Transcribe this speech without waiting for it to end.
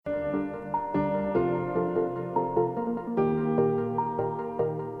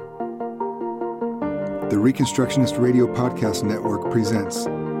The Reconstructionist Radio Podcast Network presents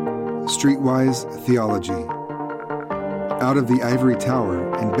Streetwise Theology. Out of the ivory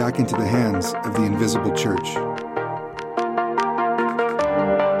tower and back into the hands of the invisible church.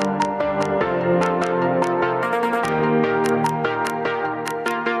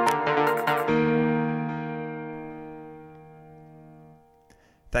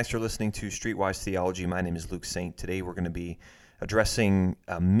 Thanks for listening to Streetwise Theology. My name is Luke Saint. Today we're going to be addressing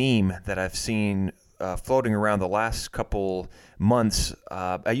a meme that I've seen floating around the last couple months.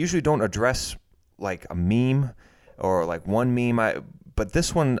 I usually don't address like a meme or like one meme, but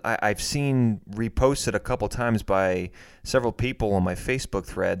this one I've seen reposted a couple times by several people on my Facebook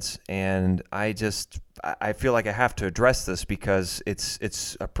threads, and I feel like I have to address this because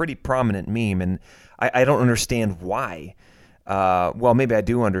it's a pretty prominent meme, and I don't understand why. Well, maybe I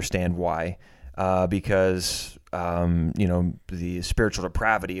do understand why, because the spiritual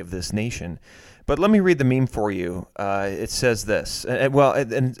depravity of this nation. But let me read the meme for you. It says this.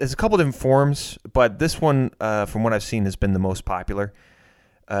 And it's a couple different forms, but this one, from what I've seen, has been the most popular.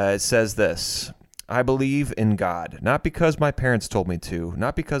 It says this: I believe in God, not because my parents told me to,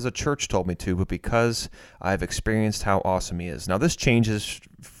 not because a church told me to, but because I've experienced how awesome He is. Now, this changes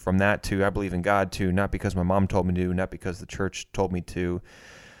from that to I believe in God to not because my mom told me to, not because the church told me to,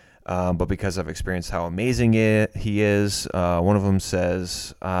 but because I've experienced how amazing He is. One of them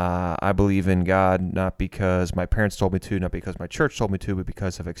says, I believe in God, not because my parents told me to, not because my church told me to, but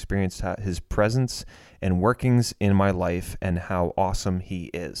because I've experienced His presence and workings in my life and how awesome He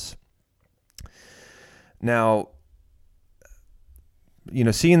is. Now,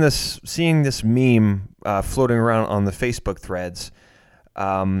 seeing this meme floating around on the Facebook threads,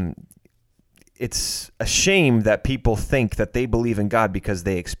 it's a shame that people think that they believe in God because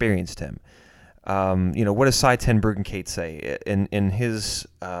they experienced Him. What does Cy Ten Bruggencate say? In his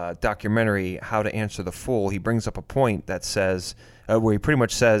documentary, How to Answer the Fool, he brings up a point that says, where he pretty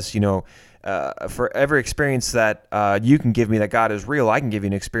much says, for every experience that you can give me that God is real, I can give you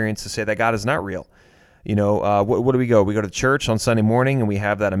an experience to say that God is not real. What do we go? We go to church on Sunday morning and we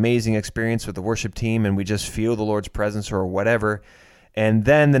have that amazing experience with the worship team and we just feel the Lord's presence or whatever. And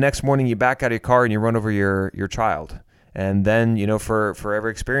then the next morning you back out of your car and you run over your child. And then, for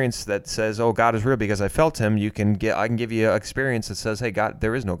every experience that says, oh, God is real because I felt Him, I can give you an experience that says, hey, God,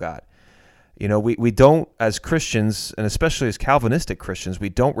 there is no God. We don't, as Christians, and especially as Calvinistic Christians, we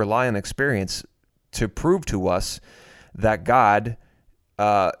don't rely on experience to prove to us that God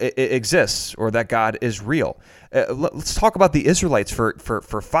it exists or that God is real. Let's talk about the Israelites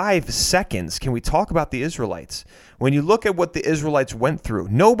for 5 seconds. Can we talk about the Israelites? When you look at what the Israelites went through,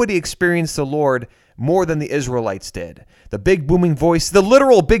 nobody experienced the Lord more than the Israelites did. The big booming voice, the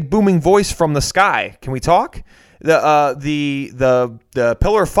literal big booming voice from the sky. Can we talk? The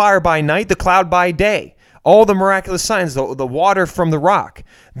pillar of fire by night, the cloud by day. All the miraculous signs, the water from the rock.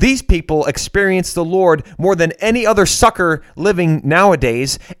 These people experienced the Lord more than any other sucker living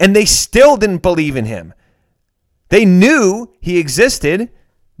nowadays, and they still didn't believe in Him. They knew He existed.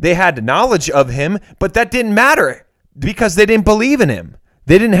 They had knowledge of Him, but that didn't matter because they didn't believe in Him.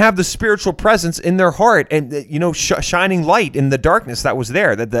 They didn't have the spiritual presence in their heart and, shining light in the darkness that was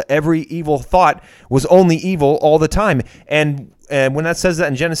there, that every evil thought was only evil all the time. And when that says that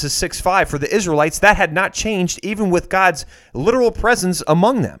in Genesis 6:5, for the Israelites, that had not changed even with God's literal presence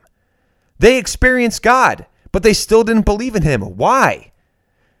among them. They experienced God, but they still didn't believe in Him. Why?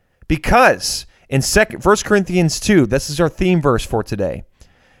 Because in 1 Corinthians 2, this is our theme verse for today.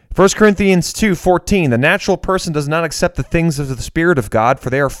 1 Corinthians 2:14, the natural person does not accept the things of the Spirit of God, for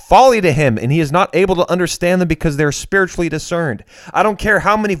they are folly to him, and he is not able to understand them because they are spiritually discerned. I don't care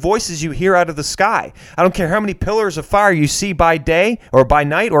how many voices you hear out of the sky. I don't care how many pillars of fire you see by day or by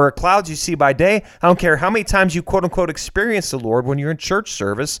night or clouds you see by day. I don't care how many times you quote-unquote experience the Lord when you're in church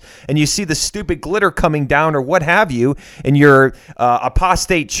service and you see the stupid glitter coming down or what have you in your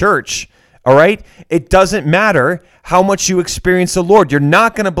apostate church. All right? It doesn't matter how much you experience the Lord. You're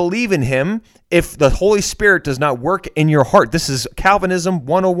not going to believe in Him if the Holy Spirit does not work in your heart. This is Calvinism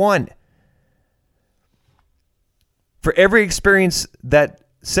 101. For every experience that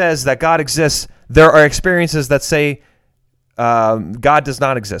says that God exists, there are experiences that say God does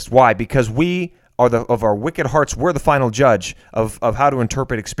not exist. Why? Because we are of our wicked hearts, we're the final judge of how to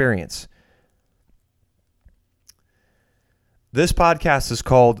interpret experience. This podcast is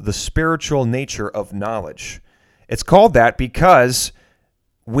called The Spiritual Nature of Knowledge. It's called that because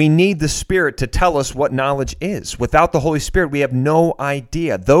We need the Spirit to tell us what knowledge is. Without the Holy Spirit, we have no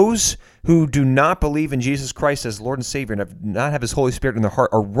idea. Those who do not believe in Jesus Christ as Lord and Savior and do not have His Holy Spirit in their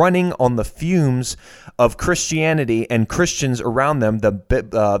heart are running on the fumes of Christianity and Christians around them,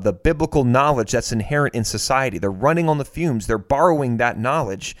 the biblical knowledge that's inherent in society. They're running on the fumes. They're borrowing that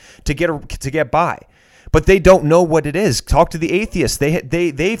knowledge to get by. But they don't know what it is. Talk to the atheists.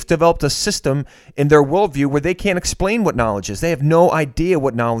 They've developed a system in their worldview where they can't explain what knowledge is. They have no idea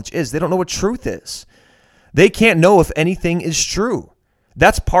what knowledge is. They don't know what truth is. They can't know if anything is true.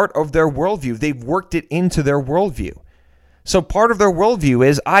 That's part of their worldview. They've worked it into their worldview. So part of their worldview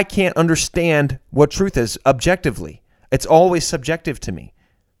is, I can't understand what truth is objectively. It's always subjective to me.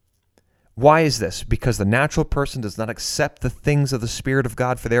 Why is this? Because the natural person does not accept the things of the Spirit of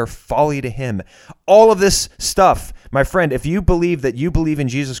God, for they are folly to him. All of this stuff, my friend, if you believe that you believe in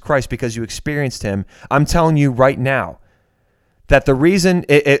Jesus Christ because you experienced Him, I'm telling you right now that the reason,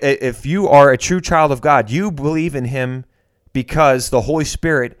 if you are a true child of God, you believe in Him because the Holy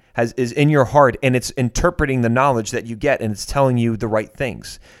Spirit is in your heart, and it's interpreting the knowledge that you get, and it's telling you the right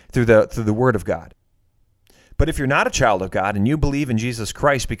things through the Word of God. But if you're not a child of God and you believe in Jesus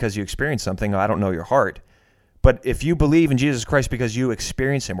Christ because you experienced something, I don't know your heart. But if you believe in Jesus Christ because you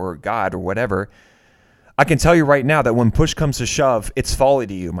experience Him or God or whatever, I can tell you right now that when push comes to shove, it's folly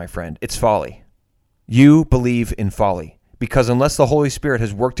to you, my friend. It's folly. You believe in folly. Because unless the Holy Spirit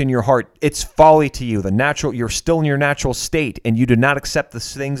has worked in your heart, it's folly to you. You're still in your natural state, and you do not accept the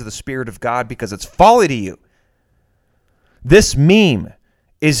things of the Spirit of God because it's folly to you. This meme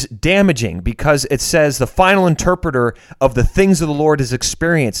is damaging because it says the final interpreter of the things of the Lord is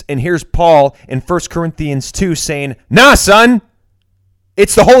experience. And here's Paul in 1 Corinthians 2 saying, nah, son,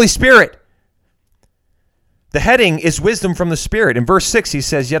 it's the Holy Spirit. The heading is wisdom from the Spirit. In verse 6, he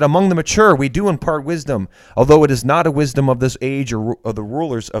says, yet among the mature we do impart wisdom, although it is not a wisdom of this age or of the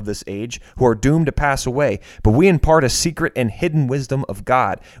rulers of this age who are doomed to pass away, but we impart a secret and hidden wisdom of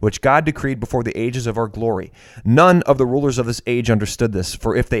God, which God decreed before the ages of our glory. None of the rulers of this age understood this,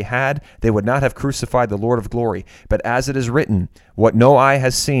 for if they had, they would not have crucified the Lord of glory. But as it is written, what no eye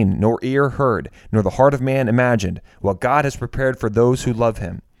has seen, nor ear heard, nor the heart of man imagined, what God has prepared for those who love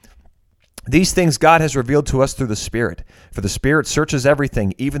Him. These things God has revealed to us through the Spirit. For the Spirit searches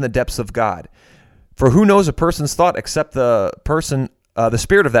everything, even the depths of God. For who knows a person's thought except the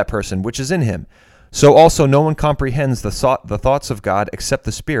spirit of that person which is in him? So also no one comprehends the thoughts of God except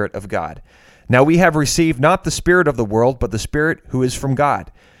the Spirit of God. Now we have received not the spirit of the world, but the Spirit who is from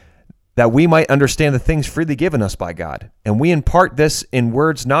God, that we might understand the things freely given us by God. And we impart this in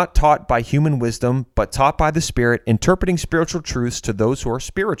words not taught by human wisdom, but taught by the Spirit, interpreting spiritual truths to those who are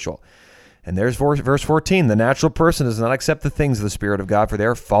spiritual. And there's verse 14. The natural person does not accept the things of the Spirit of God, for they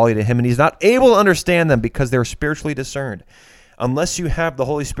are folly to him, and he's not able to understand them because they're spiritually discerned. Unless you have the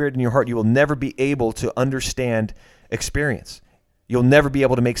Holy Spirit in your heart, you will never be able to understand experience. You'll never be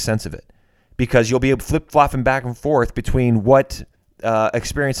able to make sense of it because you'll be flip-flopping back and forth between what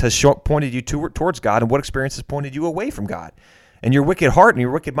experience has pointed you towards God and what experience has pointed you away from God. And your wicked heart and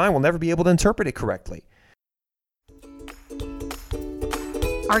your wicked mind will never be able to interpret it correctly.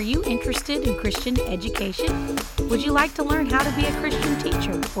 Are you interested in Christian education? Would you like to learn how to be a Christian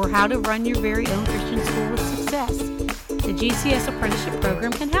teacher or how to run your very own Christian school with success? The GCS Apprenticeship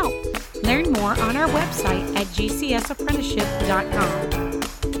Program can help. Learn more on our website at gcsapprenticeship.com.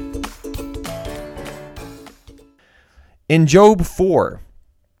 In Job 4,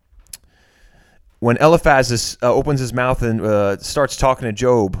 when Eliphaz opens his mouth and starts talking to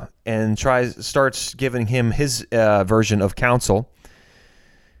Job and starts giving him his version of counsel,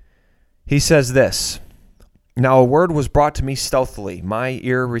 he says this, now a word was brought to me stealthily. My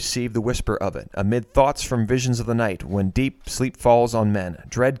ear received the whisper of it. Amid thoughts from visions of the night, when deep sleep falls on men,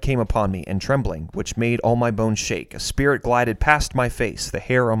 dread came upon me, and trembling, which made all my bones shake. A spirit glided past my face. The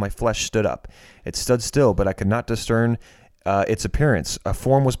hair on my flesh stood up. It stood still, but I could not discern its appearance. A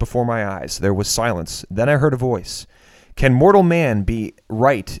form was before my eyes. There was silence. Then I heard a voice. Can mortal man be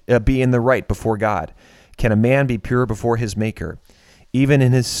in the right before God? Can a man be pure before his Maker? Even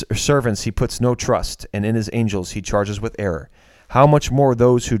in his servants he puts no trust, and in his angels he charges with error. How much more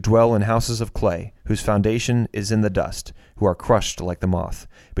those who dwell in houses of clay, whose foundation is in the dust, who are crushed like the moth.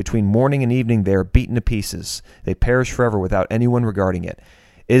 Between morning and evening they are beaten to pieces. They perish forever without anyone regarding it.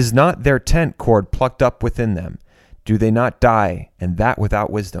 Is not their tent cord plucked up within them? Do they not die, and that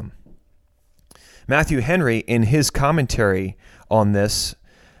without wisdom? Matthew Henry, in his commentary on this,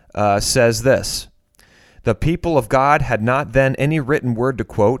 says this, the people of God had not then any written word to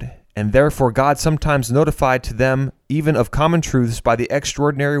quote, and therefore God sometimes notified to them even of common truths by the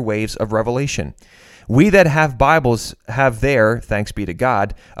extraordinary waves of revelation. We that have Bibles have there, thanks be to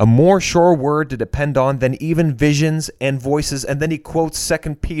God, a more sure word to depend on than even visions and voices. And then he quotes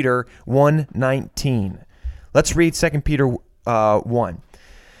 2 Peter 1:19. Let's read 2 Peter 1.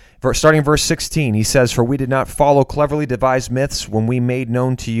 Starting in verse 16, he says, "For we did not follow cleverly devised myths when we made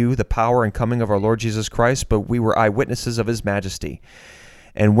known to you the power and coming of our Lord Jesus Christ, but we were eyewitnesses of his majesty.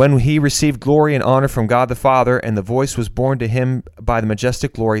 And when he received glory and honor from God the Father, and the voice was borne to him by the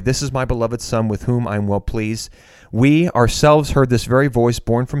majestic glory, 'This is my beloved Son, with whom I am well pleased,' we ourselves heard this very voice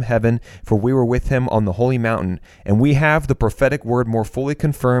borne from heaven, for we were with him on the holy mountain. And we have the prophetic word more fully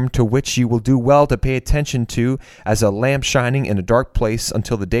confirmed, to which you will do well to pay attention to, as a lamp shining in a dark place,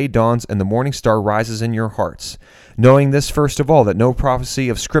 until the day dawns and the morning star rises in your hearts. Knowing this first of all, that no prophecy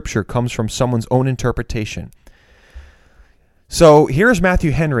of Scripture comes from someone's own interpretation." So here's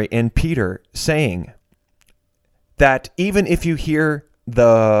Matthew Henry and Peter saying that even if you hear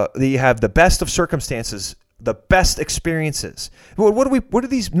you have the best of circumstances, the best experiences. What do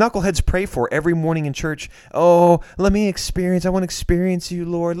these knuckleheads pray for every morning in church? Oh, let me experience. I want to experience you,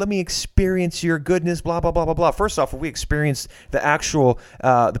 Lord. Let me experience your goodness, blah, blah, blah, blah, blah. First off, if we experienced the actual,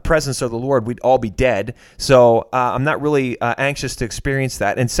 the presence of the Lord, we'd all be dead. So I'm not really anxious to experience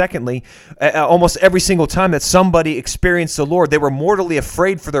that. And secondly, almost every single time that somebody experienced the Lord, they were mortally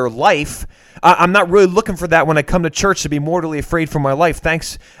afraid for their life. I'm not really looking for that when I come to church, to be mortally afraid for my life.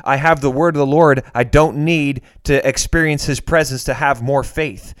 Thanks, I have the word of the Lord. I don't need to experience his presence to have more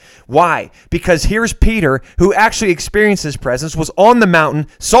faith. Why? Because here's Peter, who actually experienced his presence, was on the mountain,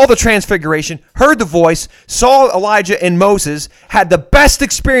 saw the transfiguration, heard the voice, saw Elijah and Moses, had the best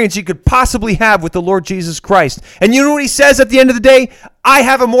experience you could possibly have with the Lord Jesus Christ. And you know what he says at the end of the day? I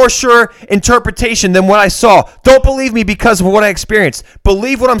have a more sure interpretation than what I saw. Don't believe me because of what I experienced.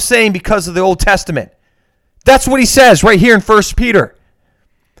 Believe what I'm saying because of the Old Testament. That's what he says right here in 1 Peter.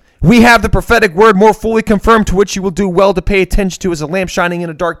 We have the prophetic word more fully confirmed, to which you will do well to pay attention to, as a lamp shining in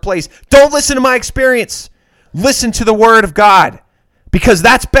a dark place. Don't listen to my experience. Listen to the word of God, because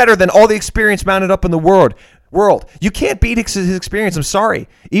that's better than all the experience mounted up in the world. You can't beat his experience. I'm sorry.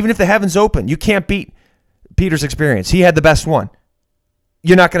 Even if the heavens open, you can't beat Peter's experience. He had the best one.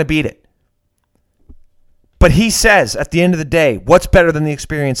 You're not going to beat it. But he says at the end of the day, what's better than the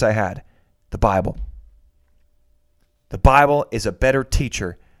experience I had? The Bible. The Bible is a better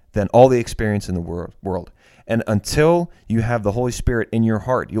teacher than all the experience in the world. And until you have the Holy Spirit in your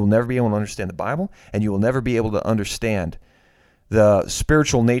heart, you'll never be able to understand the Bible, and you will never be able to understand the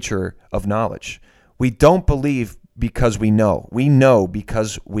spiritual nature of knowledge. We don't believe because we know. We know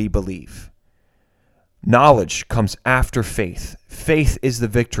because we believe. Knowledge comes after faith. Faith is the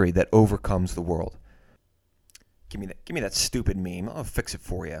victory that overcomes the world. Give me that stupid meme. I'll fix it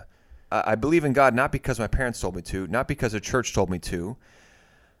for you. I believe in God not because my parents told me to, not because a church told me to,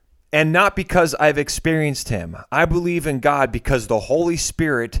 and not because I've experienced him. I believe in God because the Holy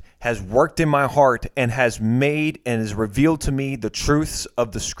Spirit has worked in my heart and has made and has revealed to me the truths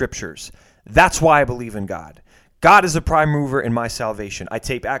of the Scriptures. That's why I believe in God. God is the prime mover in my salvation. I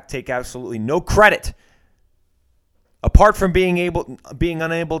take absolutely no credit. Apart from being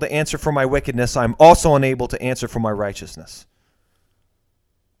unable to answer for my wickedness, I'm also unable to answer for my righteousness.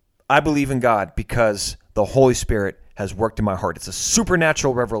 I believe in God because the Holy Spirit has worked in my heart. It's a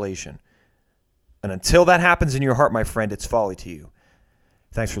supernatural revelation. And until that happens in your heart, my friend, it's folly to you.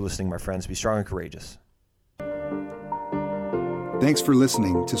 Thanks for listening, my friends. Be strong and courageous. Thanks for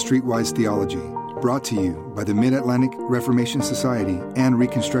listening to Streetwise Theology, brought to you by the Mid-Atlantic Reformation Society and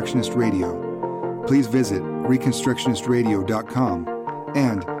Reconstructionist Radio. Please visit reconstructionistradio.com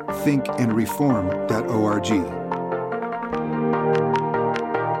and thinkandreform.org.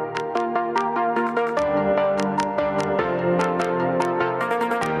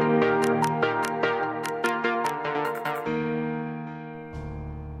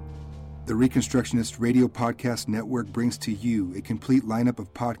 The Reconstructionist Radio Podcast Network brings to you a complete lineup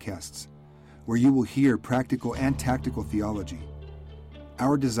of podcasts where you will hear practical and tactical theology.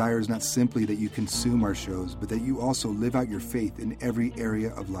 Our desire is not simply that you consume our shows, but that you also live out your faith in every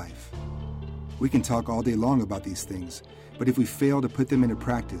area of life. We can talk all day long about these things, but if we fail to put them into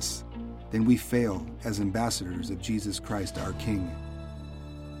practice, then we fail as ambassadors of Jesus Christ, our King.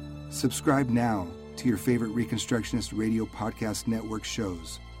 Subscribe now to your favorite Reconstructionist Radio Podcast Network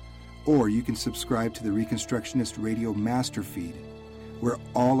shows, or you can subscribe to the Reconstructionist Radio Master Feed, where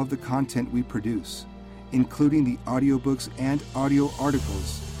all of the content we produce, including the audiobooks and audio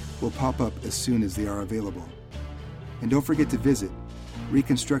articles, will pop up as soon as they are available. And don't forget to visit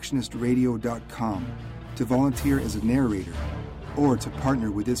reconstructionistradio.com to volunteer as a narrator or to partner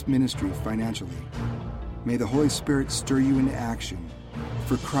with this ministry financially. May the Holy Spirit stir you into action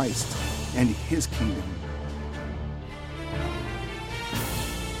for Christ and His kingdom.